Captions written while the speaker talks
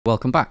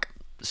Welcome back.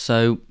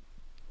 So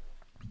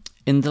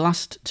in the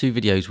last two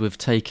videos we've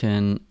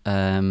taken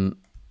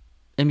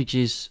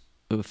images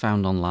that were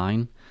found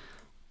online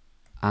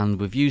and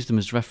we've used them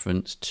as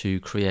reference to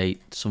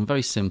create some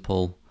very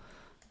simple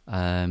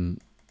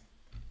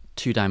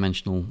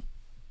two-dimensional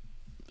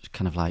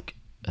kind of like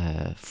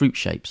fruit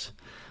shapes,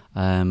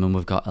 and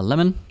we've got a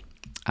lemon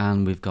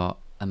and we've got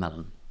a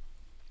melon.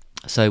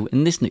 So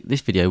in this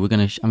video I'm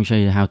going to show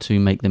you how to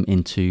make them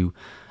into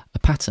a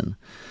pattern.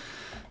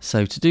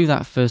 So to do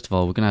that, first of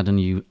all, we're going to add a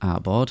new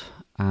artboard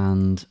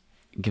and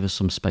give us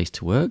some space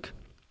to work.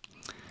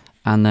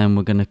 And then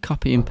we're going to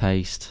copy and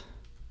paste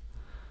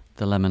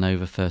the lemon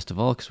over first of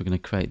all, because we're going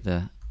to create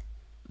the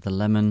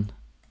lemon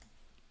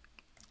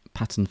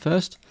pattern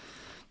first.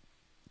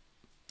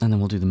 And then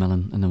we'll do the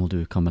melon, and then we'll do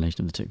a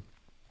combination of the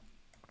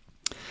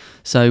two.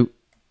 So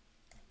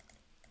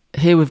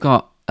here we've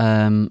got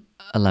a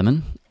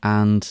lemon,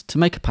 and to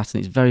make a pattern,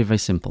 it's very, very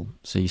simple.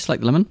 So you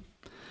select the lemon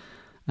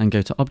and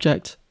go to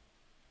Object,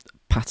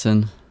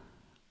 Pattern,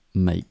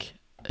 Make.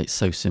 It's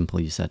so simple,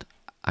 you said.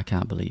 I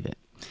can't believe it.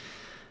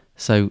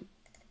 So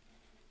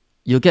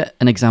you'll get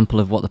an example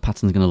of what the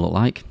pattern is going to look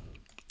like,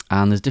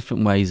 and there's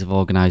different ways of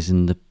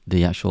organizing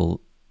the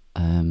actual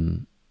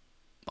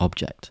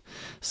object.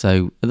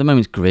 So at the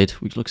moment it's grid,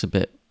 which looks a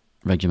bit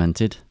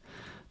regimented.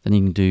 Then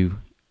you can do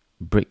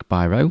brick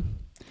by row.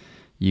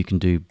 You can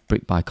do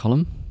brick by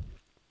column.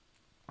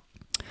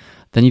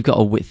 Then you've got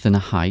a width and a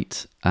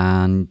height,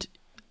 and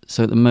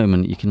so at the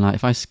moment you can, like,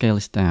 if I scale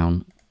this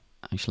down,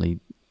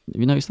 actually,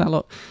 have you noticed that?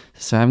 Look,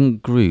 so I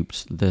haven't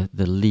grouped the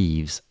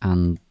leaves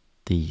and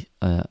the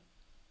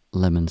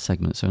lemon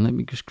segment. So let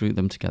me just group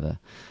them together.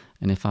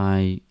 And if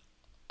I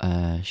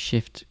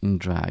shift and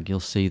drag, you'll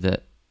see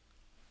that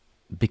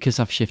because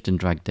I've shifted and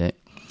dragged it,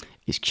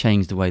 it's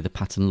changed the way the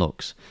pattern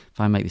looks. If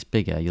I make this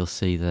bigger, you'll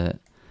see that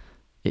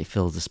it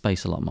fills the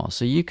space a lot more.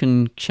 So you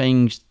can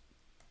change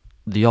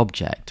the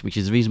object, which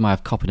is the reason why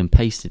I've copied and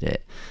pasted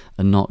it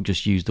and not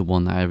just used the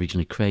one that I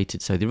originally created.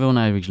 So the one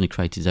I originally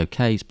created is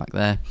okay, it's back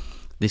there.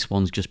 This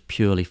one's just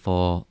purely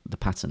for the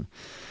pattern.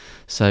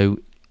 So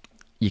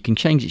you can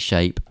change its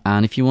shape,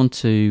 and if you want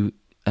to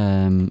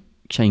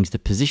change the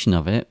position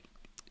of it,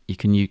 you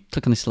can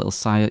click on this little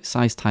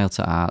size tile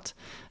to art,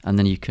 and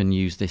then you can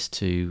use this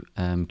to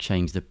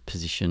change the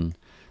position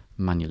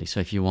manually. So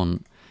if you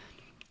want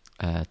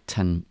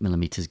 10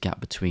 millimeters gap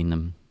between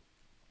them,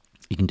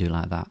 you can do it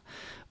like that.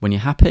 When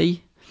you're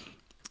happy,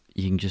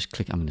 you can just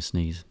click, I'm going to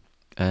sneeze.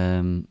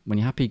 When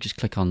you're happy, just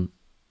click on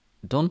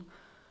done.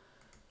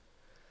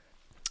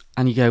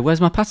 And you go,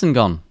 where's my pattern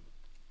gone?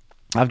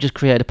 I've just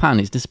created a pattern,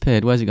 it's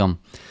disappeared, where's it gone?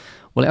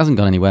 Well, it hasn't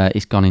gone anywhere,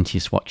 it's gone into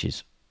your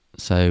swatches.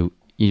 So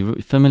you're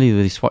familiar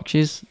with the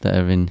swatches that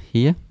are in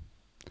here,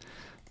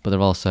 but they're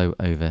also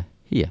over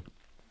here.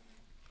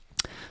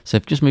 So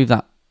if just move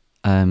that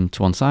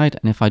to one side,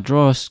 and if I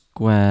draw a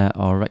square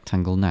or a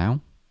rectangle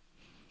now,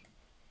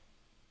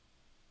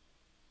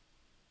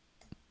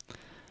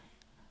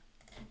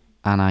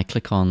 and I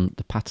click on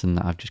the pattern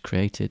that I've just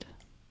created,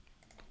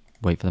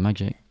 wait for the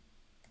magic,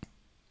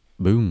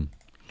 boom.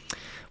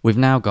 We've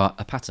now got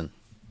a pattern.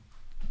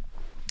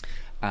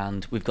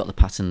 And we've got the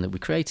pattern that we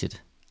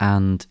created.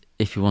 And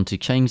if you want to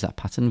change that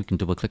pattern, we can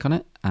double click on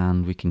it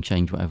and we can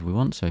change whatever we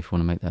want. So if you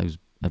want to make those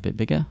a bit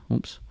bigger,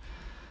 oops,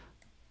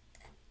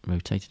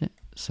 rotated it.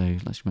 So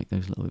let's make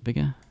those a little bit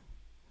bigger.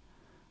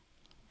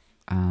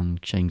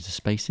 And change the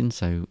spacing,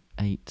 so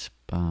 8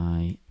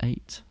 by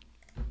 8.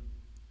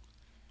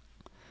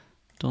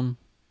 Done.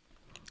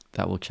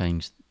 That will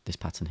change this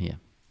pattern here.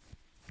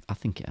 I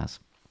think it has.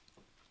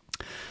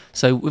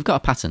 So we've got a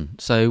pattern.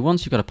 So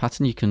once you've got a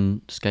pattern, you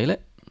can scale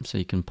it. So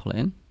you can pull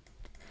it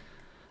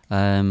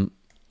in.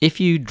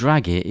 If you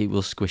drag it, it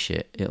will squish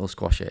it. It'll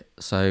squash it.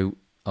 So,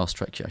 or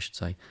stretch it, I should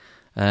say.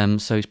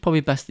 So it's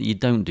probably best that you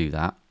don't do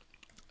that,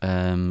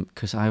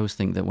 because I always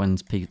think that when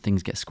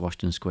things get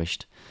squashed and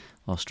squished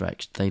or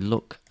stretched, they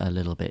look a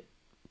little bit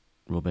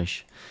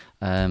rubbish.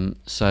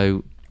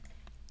 So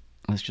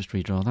let's just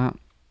redraw that.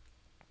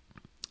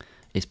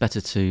 It's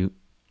better to,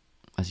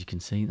 as you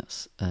can see,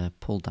 that's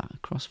pulled that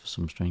across for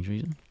some strange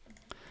reason.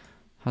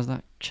 Has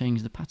that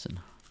changed the pattern?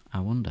 I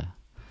wonder.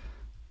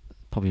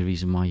 Probably a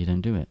reason why you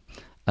don't do it.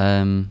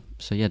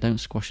 So yeah, don't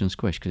squash and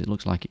squish, because it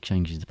looks like it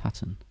changes the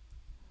pattern.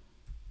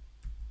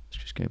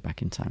 Let's just go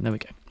back in time. There we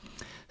go.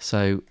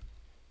 So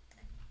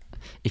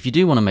if you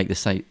do want to make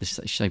the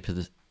shape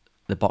of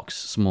the box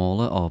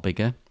smaller or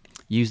bigger,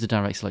 use the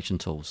direct selection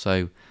tool.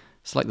 So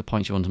select the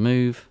points you want to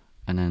move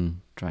and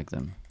then drag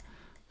them.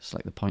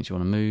 Select the points you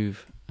want to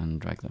move and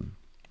drag them.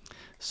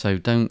 So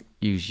don't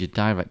use your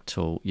direct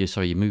tool, your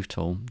move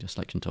tool, your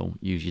selection tool.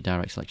 Use your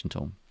direct selection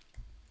tool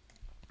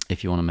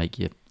if you want to make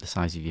the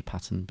size of your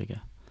pattern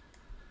bigger.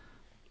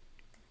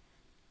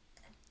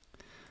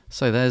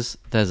 So there's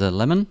a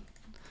lemon.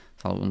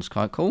 That one's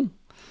quite cool.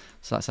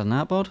 So let's add an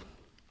artboard.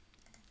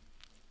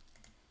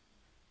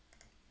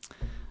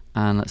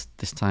 And let's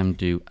this time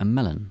do a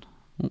melon.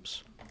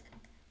 Oops.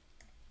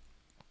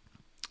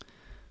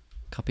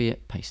 Copy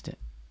it, paste it.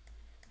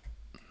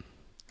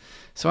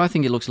 So I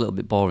think it looks a little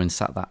bit boring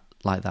sat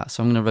like that.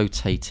 So I'm going to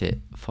rotate it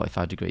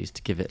 45 degrees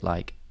to give it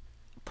like,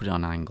 put it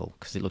on an angle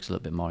because it looks a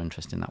little bit more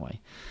interesting that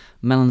way.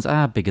 Melons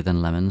are bigger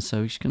than lemons, so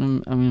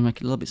I'm going to make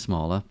it a little bit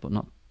smaller, but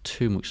not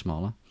too much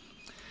smaller.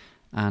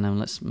 And then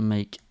let's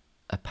make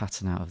a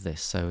pattern out of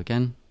this. So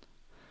again,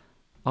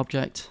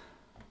 object,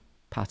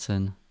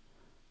 pattern,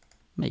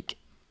 make.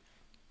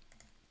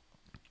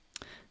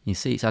 You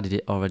see it's added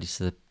it already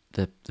to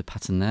the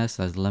pattern there.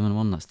 So there's the lemon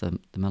one, that's the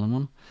melon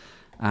one.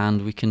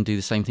 And we can do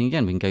the same thing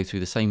again. We can go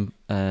through the same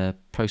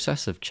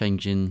process of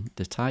changing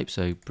the type.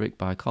 So brick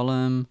by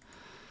column.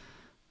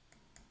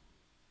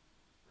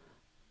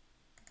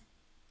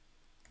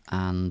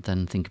 And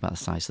then think about the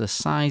size. So the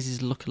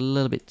sizes look a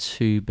little bit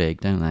too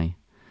big, don't they?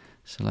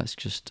 So let's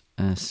just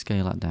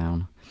scale that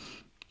down.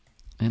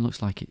 It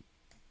looks like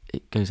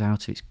it goes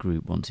out of its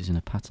group once it's in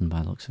a pattern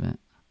by the looks of it.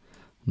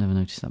 Never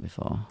noticed that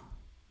before.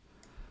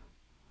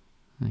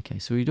 Okay,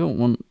 so we don't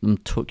want them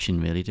touching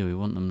really, do we? We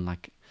want them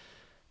like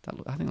that.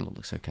 I think that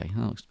looks okay.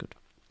 That looks good.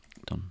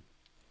 Done.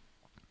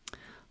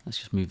 Let's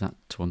just move that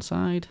to one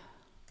side,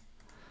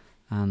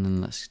 and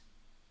then let's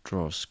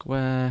draw a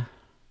square,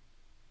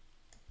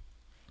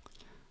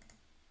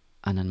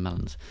 and then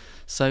melons.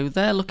 So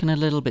they're looking a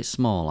little bit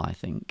small, I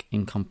think,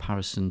 in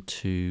comparison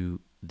to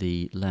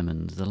the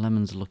lemons. The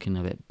lemons are looking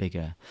a bit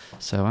bigger,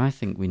 so I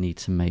think we need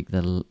to make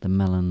the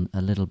melon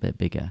a little bit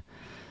bigger.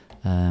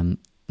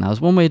 Now,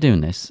 there's one way of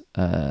doing this.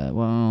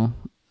 No,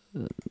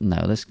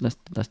 let's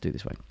do it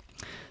this way.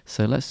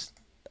 So let's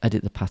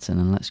edit the pattern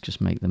and let's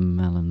just make the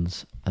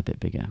melons a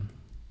bit bigger.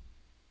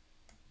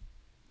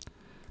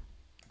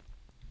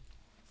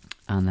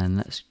 And then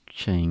let's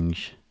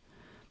change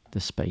the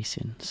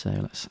spacing. So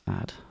let's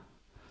add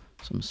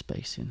some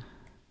spacing.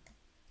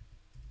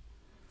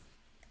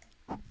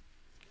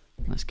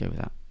 Let's go with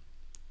that.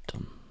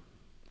 Done.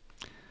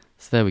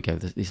 So there we go.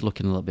 It's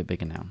looking a little bit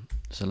bigger now.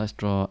 So let's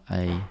draw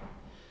a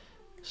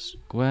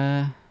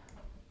square.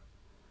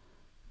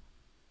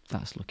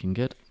 That's looking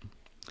good.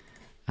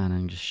 And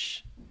then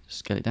just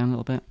scale it down a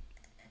little bit.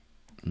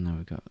 And there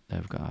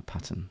we've got our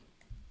pattern.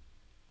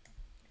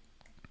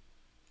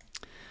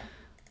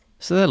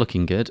 So they're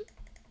looking good.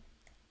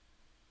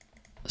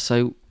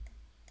 So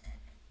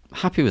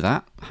happy with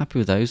that, happy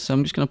with those. So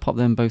I'm just going to pop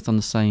them both on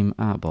the same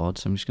artboard.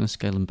 So I'm just going to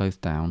scale them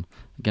both down.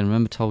 Again,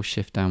 remember to hold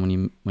shift down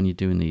when you're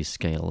doing these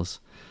scales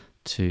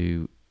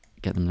to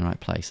get them in the right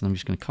place. And I'm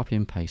just going to copy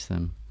and paste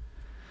them,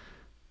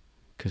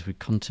 because we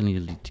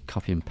continually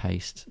copy and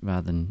paste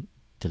rather than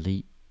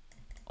delete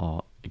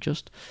or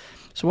adjust.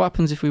 So what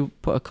happens if we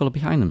put a colour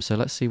behind them? So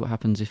let's see what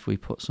happens if we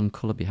put some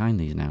colour behind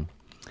these now.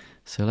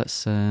 So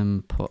let's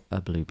put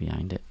a blue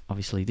behind it.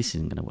 Obviously this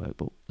isn't going to work,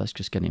 but let's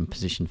just get it in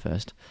position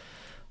first.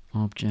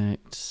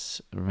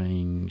 Objects,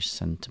 range,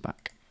 centre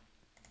back.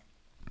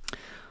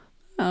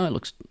 Oh,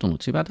 it doesn't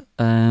look too bad.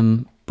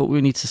 But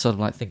we need to sort of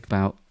like think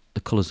about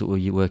the colours that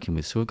we're working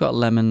with. So we've got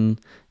lemon,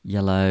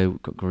 yellow,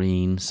 we've got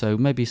green. So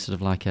maybe sort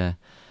of like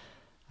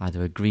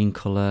either a green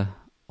colour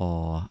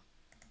or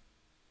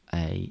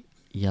a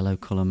yellow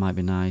colour might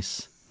be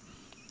nice.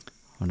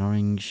 Or an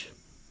orange.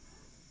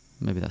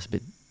 Maybe that's a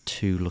bit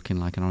too looking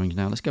like an orange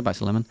now. Let's go back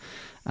to lemon.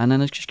 And then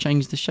let's just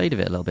change the shade of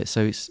it a little bit.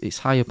 So it's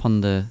high up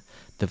on the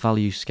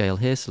value scale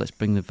here. So let's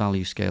bring the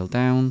value scale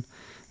down.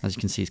 As you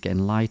can see, it's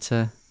getting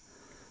lighter.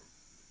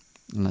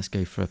 And let's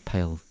go for a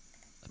pale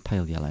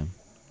yellow.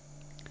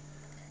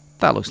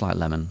 That looks like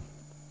lemon.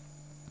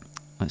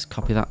 Let's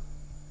copy that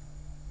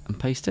and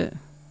paste it.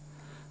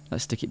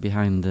 Let's stick it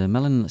behind the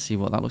melon. Let's see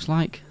what that looks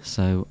like.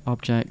 So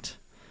object,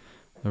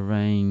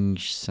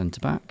 arrange, center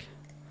back.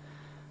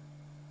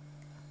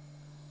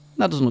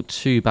 That doesn't look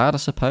too bad, I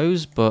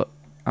suppose, but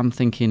I'm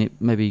thinking it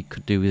maybe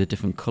could do with a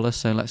different color.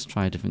 So let's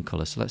try a different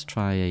color. So let's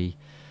try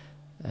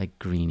a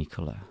greeny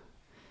color.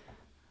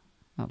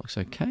 That looks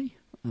okay.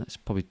 That's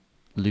probably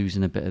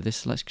losing a bit of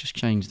this. Let's just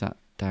change that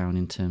down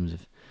in terms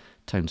of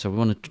tone. So we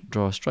want to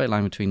draw a straight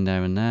line between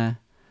there and there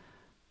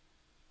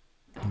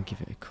and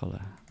give it a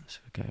colour. Let's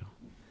go.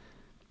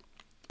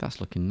 That's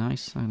looking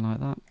nice. I like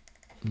that.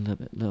 A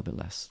little bit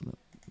less,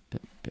 a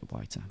bit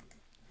whiter.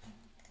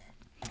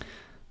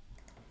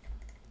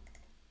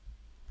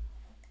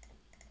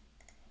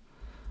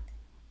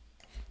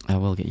 I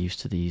will get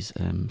used to these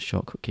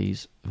shortcut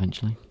keys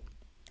eventually.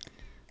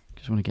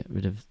 Just want to get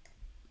rid of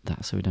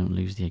that so we don't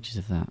lose the edges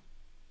of that.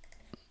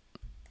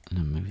 And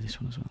then move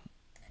this one as well.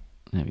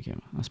 There we go,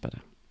 that's better.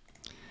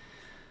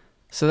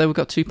 So there we've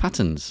got two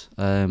patterns.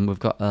 We've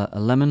got a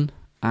lemon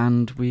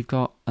and we've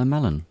got a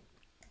melon.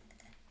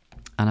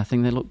 And I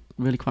think they look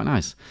really quite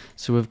nice.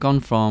 So we've gone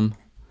from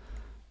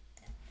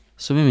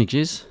some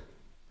images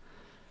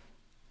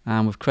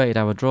and we've created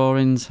our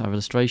drawings, our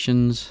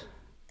illustrations.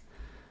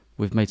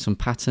 We've made some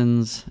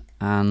patterns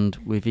and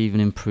we've even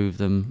improved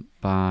them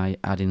by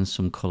adding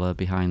some colour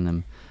behind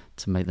them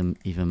to make them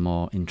even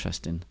more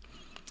interesting.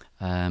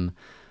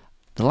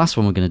 The last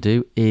one we're going to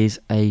do is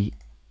a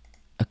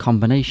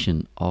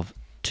combination of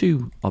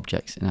two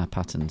objects in our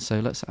pattern. So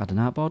let's add an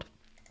artboard.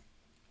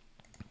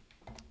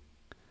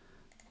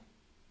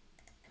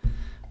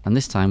 And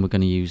this time we're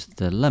going to use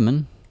the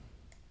lemon,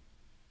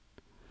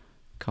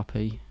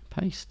 copy,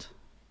 paste,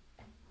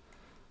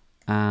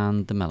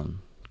 and the melon,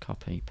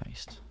 copy,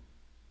 paste.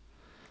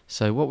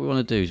 So what we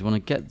want to do is we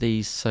want to get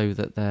these so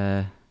that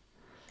they're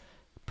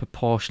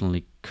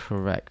proportionally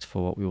correct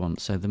for what we want.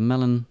 So the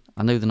melon,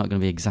 I know they're not going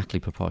to be exactly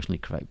proportionally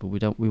correct, but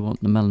we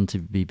want the melon to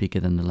be bigger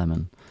than the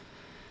lemon.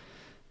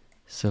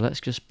 So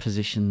let's just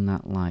position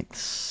that like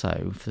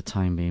so for the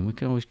time being. We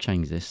can always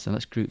change this. So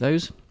let's group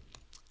those.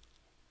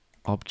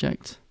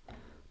 Object,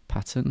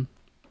 pattern,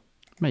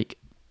 make.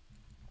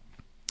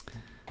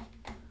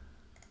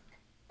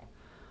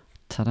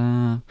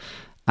 Ta-da!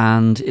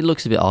 And it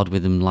looks a bit odd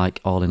with them like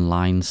all in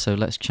lines, so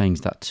let's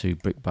change that to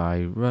brick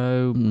by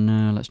row.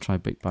 No, let's try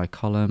brick by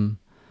column.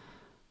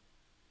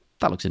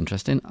 That looks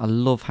interesting. I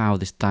love how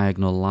this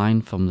diagonal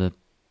line from the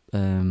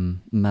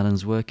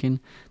melon's working.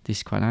 This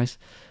is quite nice.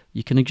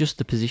 You can adjust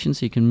the position,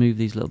 so you can move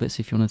these little bits.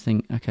 If you want to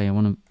think, okay, I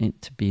want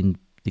it to be in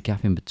the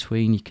gap in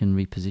between, you can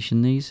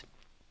reposition these.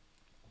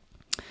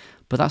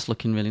 But that's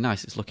looking really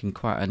nice. It's looking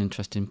quite an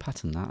interesting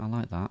pattern, that. I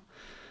like that.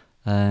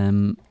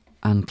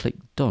 And click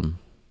done.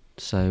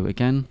 So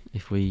again,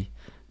 if we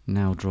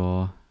now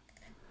draw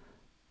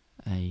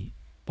a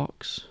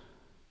box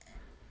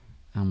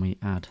and we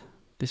add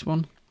this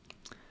one,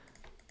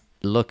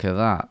 look at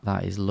that.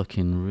 That is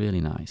looking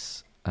really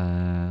nice.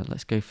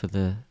 Let's go for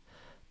the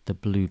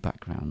blue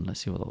background.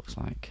 Let's see what it looks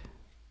like.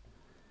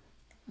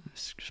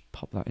 Let's just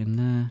pop that in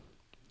there.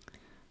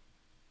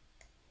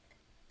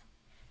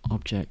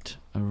 Object,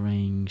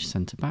 arrange,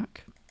 center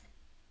back.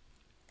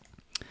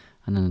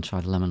 And then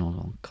try the lemon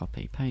one,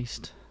 copy,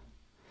 paste.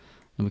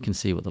 And we can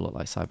see what they look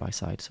like side by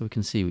side. So we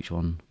can see which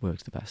one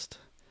works the best.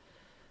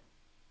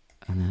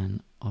 And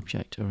then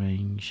object,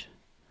 arrange,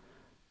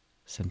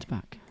 center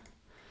back.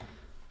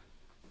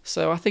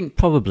 So I think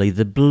probably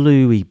the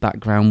bluey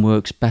background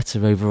works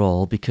better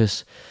overall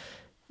because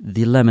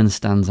the lemon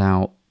stands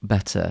out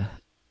better.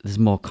 There's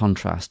more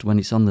contrast. When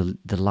it's on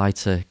the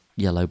lighter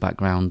yellow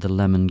background, the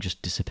lemon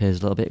just disappears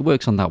a little bit. It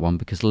works on that one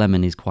because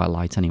lemon is quite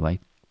light anyway.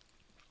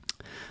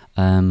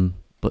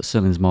 But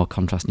certainly there's more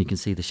contrast and you can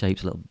see the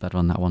shapes a little better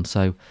on that one.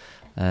 So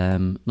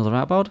another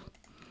outboard.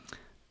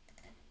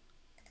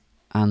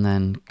 And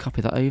then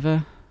copy that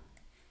over.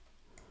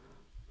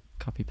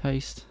 Copy,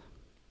 paste.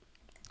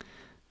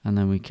 And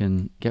then we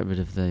can get rid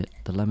of the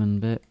lemon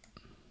bit.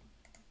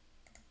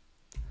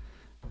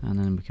 And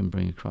then we can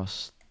bring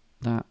across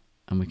that.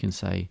 And we can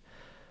say,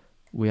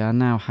 we are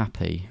now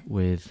happy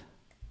with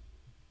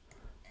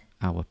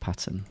our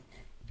pattern.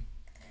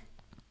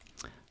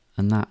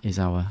 And that is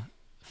our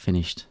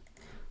finished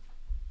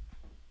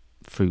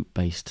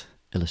fruit-based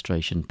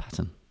illustration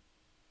pattern.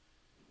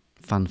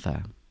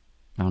 Fanfare,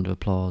 round of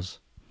applause,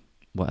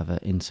 whatever,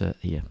 insert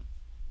here.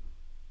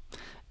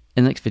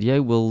 In the next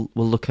video, we'll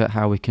look at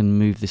how we can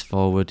move this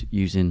forward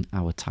using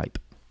our type.